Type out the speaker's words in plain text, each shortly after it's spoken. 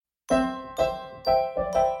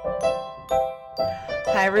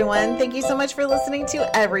Hi, everyone. Thank you so much for listening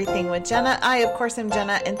to Everything with Jenna. I, of course, am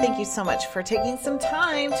Jenna, and thank you so much for taking some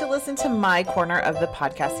time to listen to my corner of the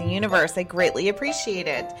podcasting universe. I greatly appreciate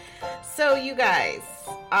it. So, you guys,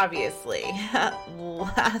 obviously,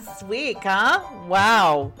 last week, huh?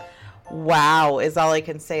 Wow. Wow is all I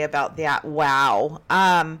can say about that. Wow.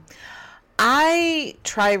 I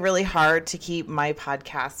try really hard to keep my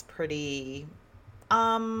podcast pretty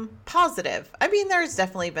positive. I mean, there's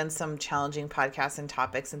definitely been some challenging podcasts and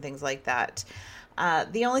topics and things like that.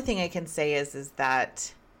 The only thing I can say is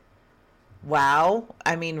that, wow.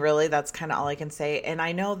 I mean, really, that's kind of all I can say. And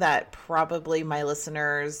I know that probably my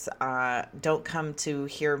listeners don't come to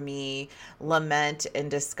hear me lament and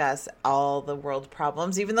discuss all the world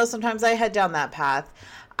problems, even though sometimes I head down that path.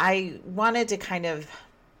 I wanted to kind of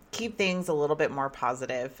keep things a little bit more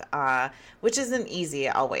positive, which isn't easy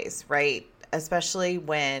always, right? Especially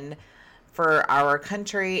when for our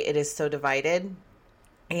country, it is so divided.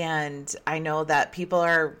 And I know that people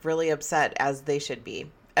are really upset, as they should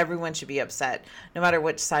be. Everyone should be upset, no matter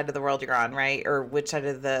which side of the world you're on, right? Or which side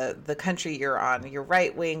of the country you're on. You're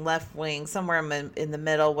right wing, left wing, somewhere in the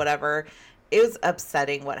middle, whatever. It was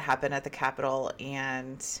upsetting what happened at the Capitol.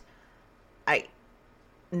 And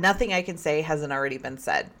nothing I can say hasn't already been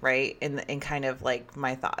said, right? In kind of like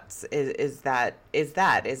my thoughts is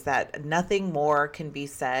that nothing more can be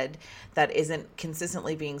said that isn't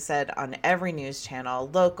consistently being said on every news channel,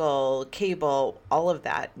 local, cable, all of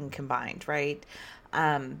that and combined, right?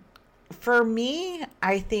 For me,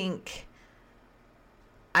 I think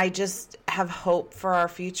I just have hope for our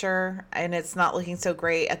future, and it's not looking so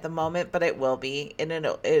great at the moment, but it will be, and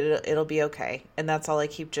it'll be okay. And that's all I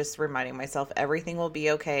keep just reminding myself. Everything will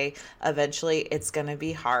be okay. Eventually, it's going to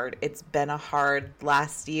be hard. It's been a hard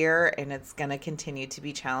last year, and it's going to continue to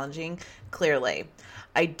be challenging, clearly.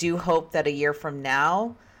 I do hope that a year from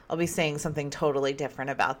now, I'll be saying something totally different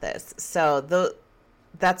about this. So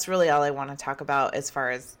that's really all I want to talk about as far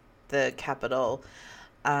as the Capitol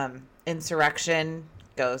insurrection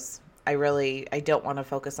goes. I don't want to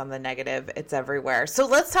focus on the negative. It's everywhere. So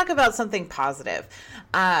let's talk about something positive.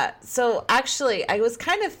 So actually, I was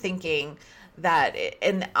kind of thinking that,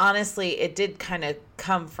 and honestly, it did kind of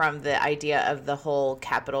come from the idea of the whole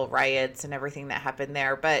Capitol riots and everything that happened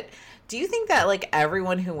there. But do you think that like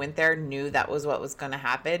everyone who went there knew that was what was going to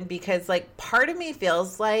happen? Because like part of me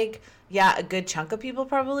feels like, yeah, a good chunk of people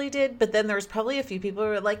probably did, but then there's probably a few people who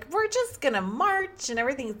were like, we're just going to march and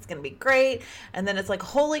everything's going to be great. And then it's like,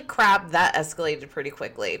 holy crap, that escalated pretty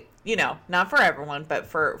quickly. You know, not for everyone, but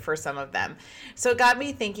for some of them. So it got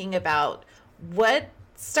me thinking about what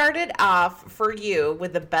started off for you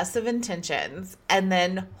with the best of intentions and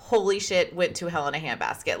then holy shit went to hell in a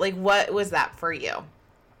handbasket. Like, what was that for you?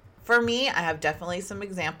 For me, I have definitely some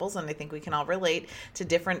examples, and I think we can all relate to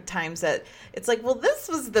different times that it's like, well, this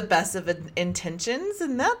was the best of intentions,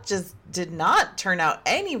 and that just did not turn out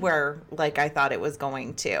anywhere like I thought it was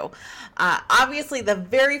going to. Obviously, the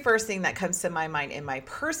very first thing that comes to my mind in my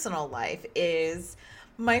personal life is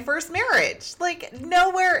my first marriage. Like,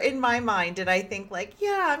 nowhere in my mind did I think like,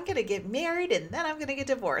 yeah, I'm going to get married and then I'm going to get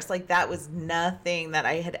divorced. Like, that was nothing that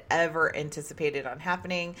I had ever anticipated on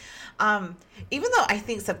happening. Even though I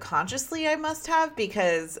think subconsciously I must have,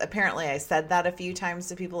 because apparently I said that a few times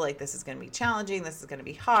to people, like, this is going to be challenging. This is going to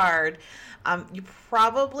be hard. You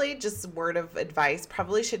probably, just word of advice,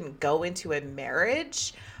 probably shouldn't go into a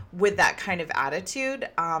marriage with that kind of attitude.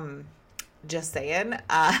 Just saying,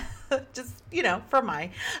 just, you know, I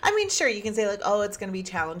mean, sure, you can say like, oh, it's going to be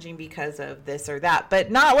challenging because of this or that, but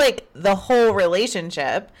not like the whole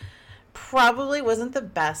relationship. Probably wasn't the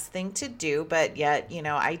best thing to do, but yet, you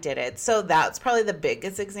know, I did it. So that's probably the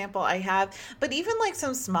biggest example I have. But even like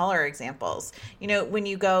some smaller examples, you know, when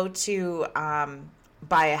you go to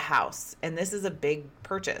buy a house, and this is a big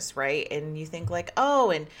purchase, right? And you think like, oh,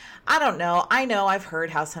 and I don't know. I know I've heard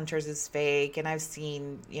House Hunters is fake, and I've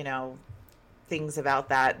seen, you know, things about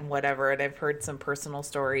that and whatever, and I've heard some personal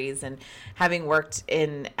stories, and having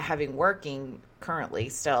working currently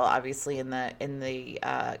still obviously in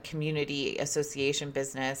the community association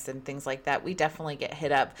business and things like that, we definitely get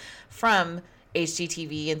hit up from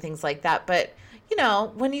HGTV and things like that. But you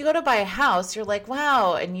know, when you go to buy a house, you're like,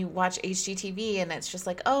 wow, and you watch HGTV and it's just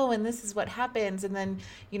like, oh, and this is what happens, and then,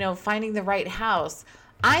 you know, finding the right house.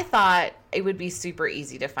 I thought it would be super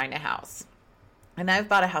easy to find a house. And I've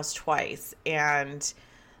bought a house twice, and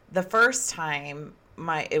the first time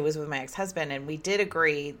it was with my ex-husband, and we did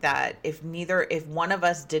agree that if one of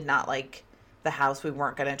us did not like the house, we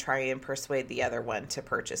weren't going to try and persuade the other one to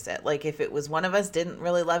purchase it. Like, if it was one of us didn't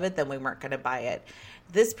really love it, then we weren't going to buy it.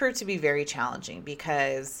 This proved to be very challenging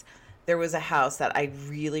because there was a house that I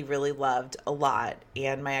really, really loved a lot,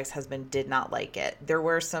 and my ex-husband did not like it. There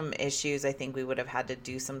were some issues. I think we would have had to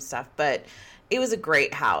do some stuff, but it was a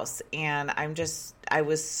great house. And I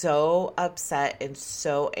was so upset and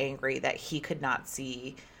so angry that he could not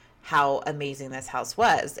see how amazing this house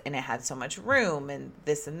was, and it had so much room and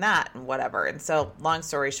this and that and whatever. And so long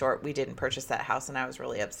story short, we didn't purchase that house, and I was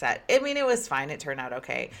really upset. I mean, it was fine. It turned out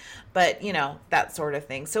okay, but that sort of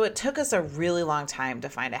thing. So it took us a really long time to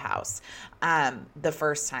find a house. The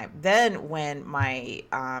first time, then when my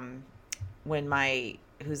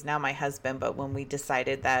who's now my husband, but when we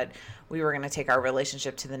decided that we were going to take our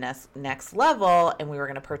relationship to the next level and we were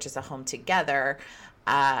going to purchase a home together,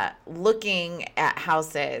 looking at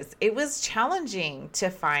houses, it was challenging to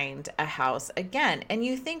find a house again. And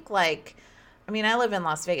you think I live in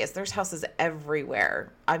Las Vegas. There's houses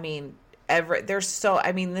everywhere.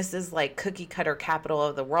 This is like cookie cutter capital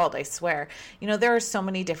of the world, I swear. There are so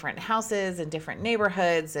many different houses and different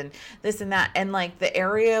neighborhoods and this and that. And the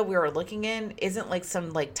area we were looking in isn't like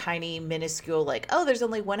some tiny minuscule, there's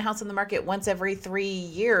only one house on the market once every 3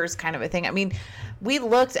 years kind of a thing. We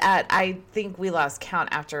looked at, I think we lost count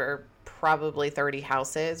after probably 30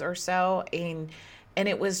 houses or so. And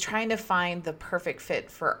it was trying to find the perfect fit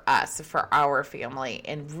for us, for our family,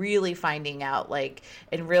 and really finding out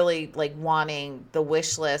and really wanting the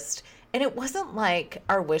wish list. And it wasn't like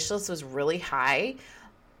our wish list was really high,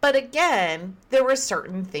 but again, there were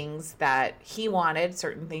certain things that he wanted,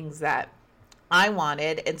 certain things that I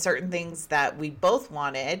wanted, and certain things that we both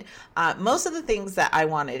wanted. Most of the things that I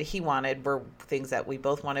wanted, he wanted, were things that we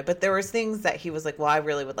both wanted, but there was things that he was like, well, I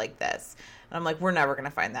really would like this. And I'm like, we're never going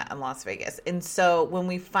to find that in Las Vegas. And so when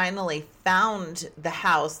we finally found the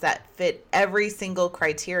house that fit every single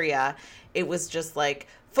criteria, it was just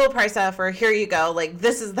full price offer. Here you go.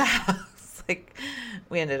 This is the house.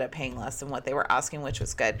 We ended up paying less than what they were asking, which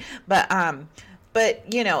was good. But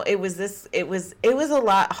it was a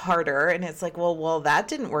lot harder. And it's well, that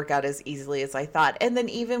didn't work out as easily as I thought. And then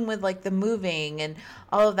even with the moving and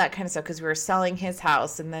all of that kind of stuff, because we were selling his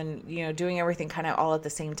house and then, doing everything kind of all at the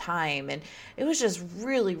same time. And it was just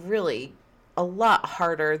really, really a lot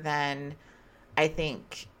harder than I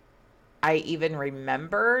think I even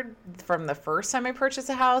remembered from the first time I purchased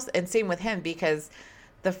a house. And same with him, because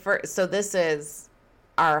so this is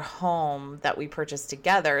our home that we purchased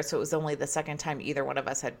together. So it was only the second time either one of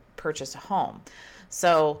us had purchased a home.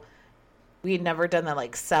 So we had never done the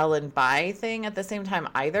sell and buy thing at the same time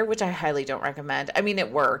either, which I highly don't recommend.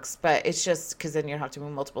 It works, but it's just because then you have to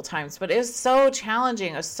move multiple times. But it was so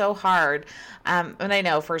challenging. It was so hard. And I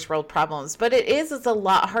know first world problems, but it's a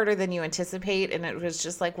lot harder than you anticipate. And it was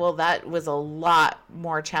just well, that was a lot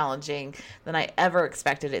more challenging than I ever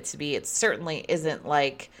expected it to be. It certainly isn't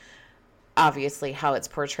obviously how it's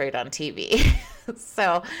portrayed on TV.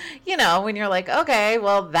 So, when you're okay,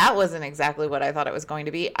 well, that wasn't exactly what I thought it was going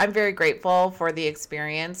to be. I'm very grateful for the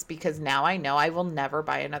experience because now I know I will never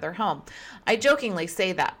buy another home. I jokingly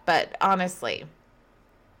say that, but honestly,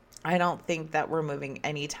 I don't think that we're moving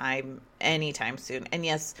anytime soon. And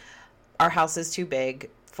yes, our house is too big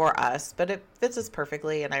for us, but it fits us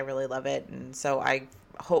perfectly and I really love it. And so I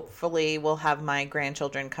hopefully will have my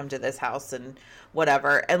grandchildren come to this house and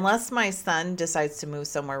whatever, unless my son decides to move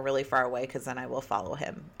somewhere really far away, because then I will follow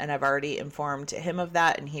him. And I've already informed him of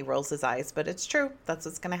that and he rolls his eyes, but it's true. That's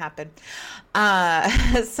what's going to happen.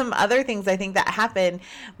 Some other things I think that happen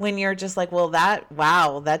when you're just well,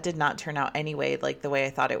 that did not turn out anyway, the way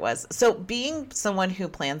I thought it was. So being someone who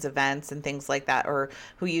plans events and things like that, or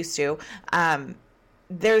who used to,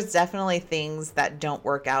 there's definitely things that don't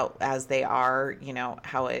work out as they are,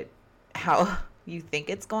 how you think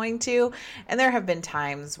it's going to. And there have been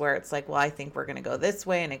times where it's well, I think we're going to go this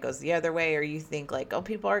way and it goes the other way. Or you think oh,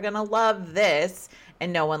 people are going to love this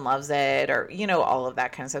and no one loves it, or, all of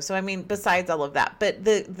that kind of stuff. So, besides all of that, but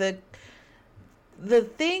the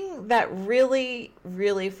thing that really,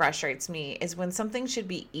 really frustrates me is when something should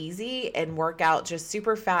be easy and work out just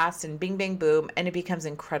super fast and bing, bang, boom, and it becomes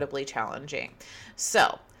incredibly challenging.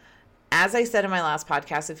 So, as I said in my last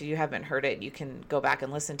podcast, if you haven't heard it, you can go back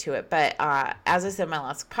and listen to it. But as I said in my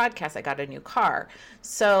last podcast, I got a new car.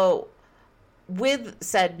 So with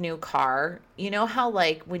said new car, how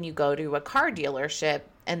when you go to a car dealership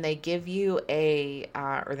and they give you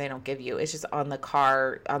or they don't give you, it's just on the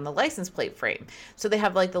car, on the license plate frame. So they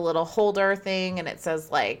have the little holder thing and it says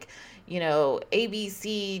ABC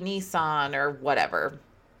Nissan or whatever.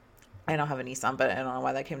 I don't have a Nissan, but I don't know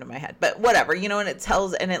why that came to my head, but whatever, and it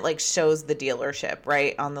tells, and it shows the dealership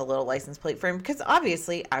right on the little license plate frame. Because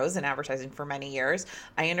obviously I was in advertising for many years.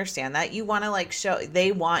 I understand that you want to show,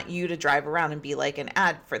 they want you to drive around and be an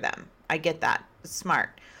ad for them. I get that. It's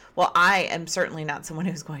smart. Well, I am certainly not someone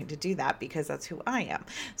who's going to do that because that's who I am.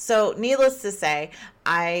 So needless to say,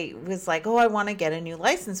 I was like, oh, I want to get a new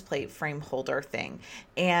license plate frame holder thing.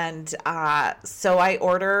 And so I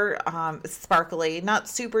order sparkly, not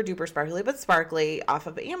super duper sparkly, but sparkly off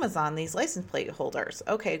of Amazon, these license plate holders.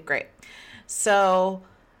 Okay, great. So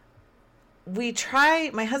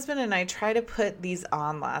my husband and I try to put these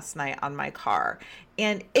on last night on my car,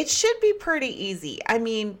 and it should be pretty easy. I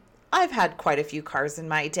mean, I've had quite a few cars in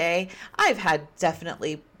my day. I've had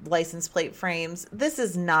definitely license plate frames. This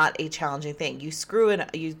is not a challenging thing. You screw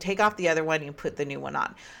it, you take off the other one, you put the new one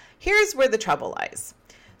on. Here's where the trouble lies.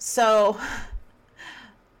 So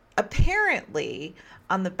apparently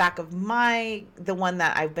on the back of the one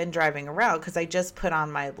that I've been driving around, because I just put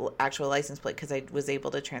on my actual license plate because I was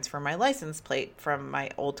able to transfer my license plate from my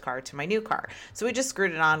old car to my new car. So we just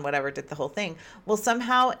screwed it on, whatever, did the whole thing. Well,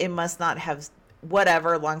 somehow it must not have,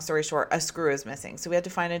 whatever, long story short, a screw is missing. So we had to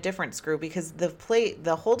find a different screw because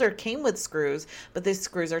the holder came with screws, but the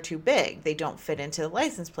screws are too big. They don't fit into the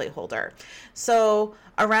license plate holder. So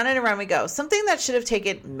around and around we go. Something that should have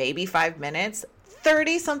taken maybe 5 minutes,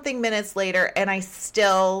 30 something minutes later, and I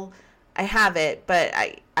have it, but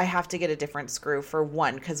I have to get a different screw for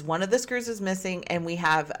one, because one of the screws is missing and we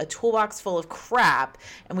have a toolbox full of crap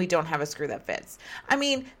and we don't have a screw that fits. I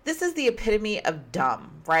mean, this is the epitome of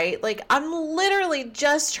dumb, right? Like, I'm literally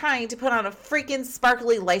just trying to put on a freaking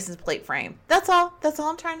sparkly license plate frame. That's all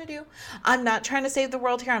I'm trying to do. I'm not trying to save the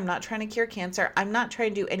world here. I'm not trying to cure cancer. I'm not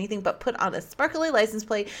trying to do anything but put on a sparkly license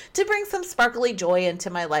plate to bring some sparkly joy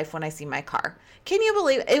into my life when I see my car. Can you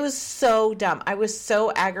believe it? It was so dumb. I was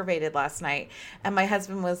so aggravated last night. And my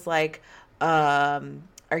husband was like, are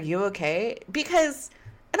you okay? Because,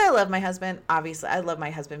 and I love my husband. Obviously, I love my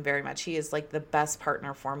husband very much. He is like the best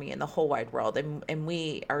partner for me in the whole wide world. And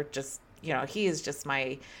we are just, he is just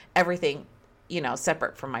my everything,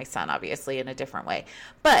 separate from my son, obviously, in a different way.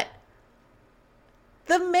 But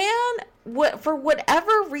the man, for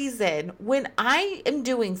whatever reason, when I am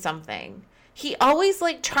doing something, he always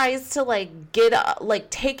tries to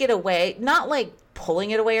take it away, not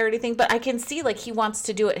pulling it away or anything, but I can see he wants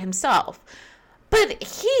to do it himself. But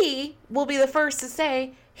he will be the first to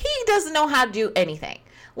say he doesn't know how to do anything.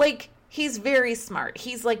 He's very smart.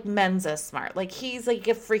 He's Mensa smart. He's a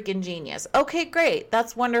freaking genius. Okay, great.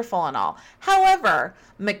 That's wonderful and all. However,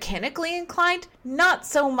 mechanically inclined, not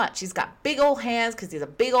so much. He's got big old hands because he's a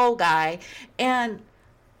big old guy, and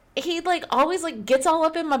he always gets all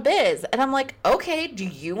up in my biz, and I'm like, okay, do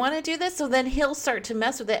you want to do this? So then he'll start to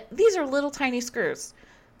mess with it. These are little tiny screws.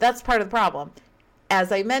 That's part of the problem.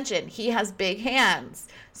 As I mentioned, he has big hands.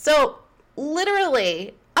 So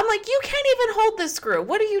literally, I'm like, you can't even hold this screw.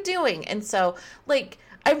 What are you doing? And so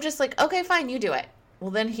I'm just okay, fine, you do it.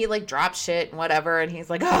 Well, then he drops shit and whatever, and he's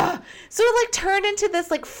like, ah. So it turned into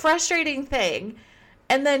this frustrating thing.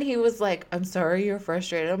 And then he was like, I'm sorry you're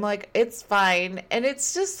frustrated. I'm like, it's fine. And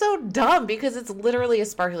it's just so dumb because it's literally a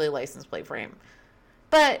sparkly license plate frame.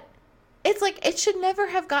 But it's it should never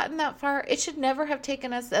have gotten that far. It should never have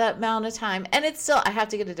taken us that amount of time. And it's still, I have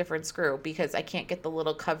to get a different screw because I can't get the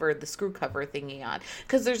little cover, the screw cover thingy on.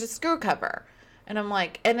 Because there's a screw cover. And I'm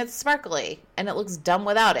like, and it's sparkly. And it looks dumb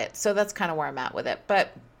without it. So that's kind of where I'm at with it.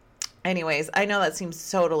 But anyways, I know that seems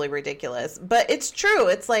totally ridiculous, but it's true.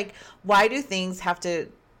 It's why do things have to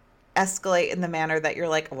escalate in the manner that you're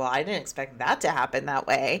like, well, I didn't expect that to happen that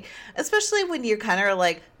way, especially when you're kind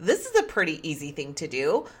of this is a pretty easy thing to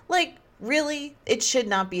do. Really, it should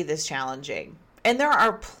not be this challenging. And there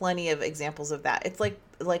are plenty of examples of that. It's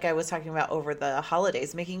like I was talking about over the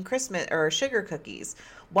holidays, making Christmas or sugar cookies.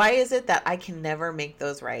 Why is it that I can never make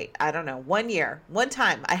those right? I don't know. One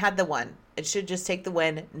time I had the one. It should just take the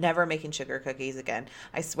win, never making sugar cookies again.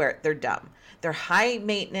 I swear, they're dumb. They're high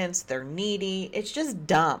maintenance. They're needy. It's just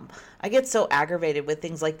dumb. I get so aggravated with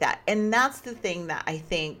things like that. And that's the thing that I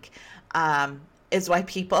think is why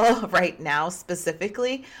people right now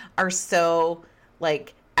specifically are so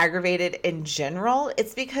aggravated in general.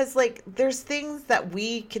 It's because there's things that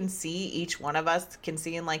we can see, each one of us can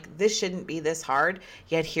see, and this shouldn't be this hard,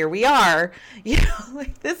 yet here we are,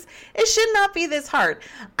 this, it should not be this hard.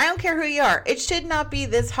 I don't care who you are. It should not be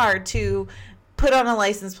this hard to put on a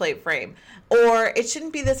license plate frame, or it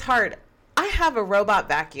shouldn't be this hard. I have a robot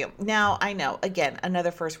vacuum. Now, I know, again,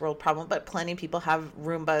 another first world problem, but plenty of people have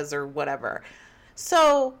Roombas or whatever.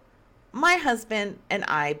 So my husband and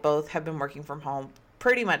I both have been working from home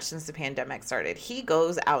pretty much since the pandemic started. He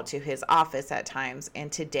goes out to his office at times,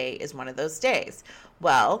 and today is one of those days.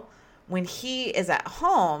 Well, when he is at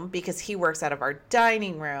home, because he works out of our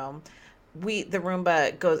dining room, the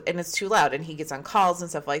Roomba goes, and it's too loud, and he gets on calls and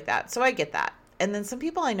stuff like that. So I get that. And then some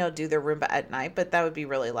people I know do their Roomba at night, but that would be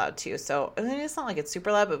really loud too. So I mean, it's not like it's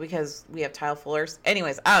super loud, but because we have tile floors.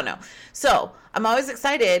 Anyways, I don't know. So I'm always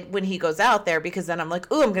excited when he goes out there because then I'm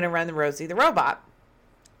like, ooh, I'm going to run the Rosie the Robot.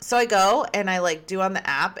 So I go and I like do on the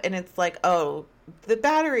app and it's like, oh, the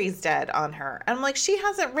battery's dead on her. And I'm like, she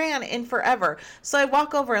hasn't ran in forever. So I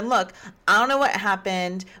walk over and look. I don't know what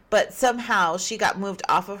happened, but somehow she got moved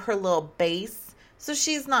off of her little base. So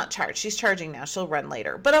she's not charged. She's charging now. She'll run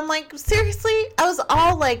later. But I'm like, seriously? I was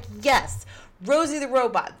all like, yes, Rosie the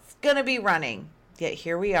Robot's going to be running. Yet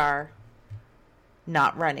here we are,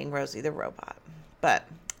 not running Rosie the Robot. But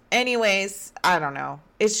anyways, I don't know.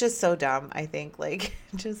 It's just so dumb, I think. Like,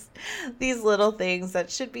 just these little things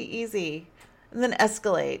that should be easy and then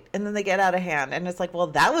escalate and then they get out of hand. And it's like, well,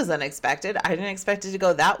 that was unexpected. I didn't expect it to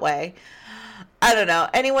go that way. I don't know.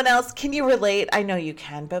 Anyone else? Can you relate? I know you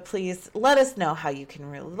can, but please let us know how you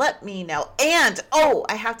can let me know. And, oh,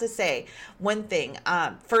 I have to say one thing.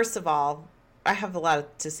 First of all, I have a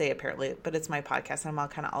lot to say apparently, but it's my podcast and I'm all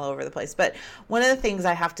kind of all over the place. But one of the things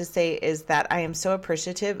I have to say is that I am so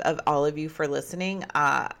appreciative of all of you for listening.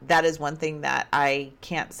 That is one thing that I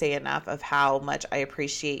can't say enough of how much I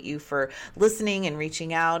appreciate you for listening and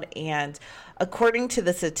reaching out. And according to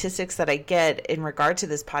the statistics that I get in regard to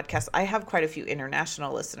this podcast, I have quite a few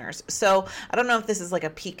international listeners. So I don't know if this is like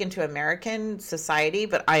a peek into American society,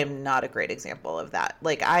 but I am not a great example of that.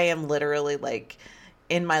 Like I am literally like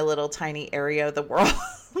in my little tiny area of the world.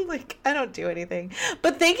 Like I don't do anything,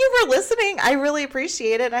 but thank you for listening. I really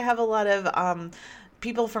appreciate it. I have a lot of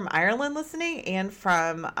people from Ireland listening and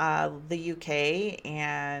from the UK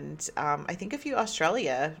and I think a few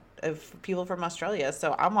people from Australia.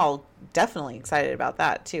 So I'm all definitely excited about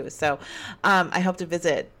that too. So I hope to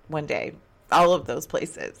visit one day all of those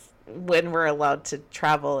places when we're allowed to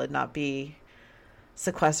travel and not be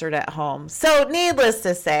sequestered at home. So needless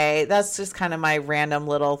to say, that's just kind of my random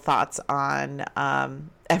little thoughts on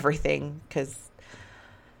everything because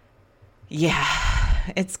yeah,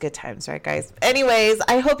 it's good times, right guys? Anyways,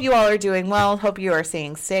 I hope you all are doing well. Hope you are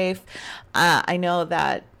staying safe. I know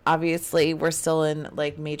that obviously we're still in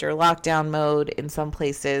like major lockdown mode in some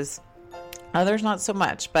places. Others not so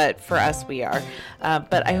much, but for us we are.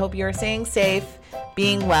 But I hope you are staying safe,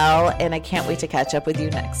 being well, and I can't wait to catch up with you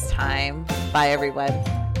next time. Bye,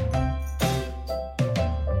 everyone.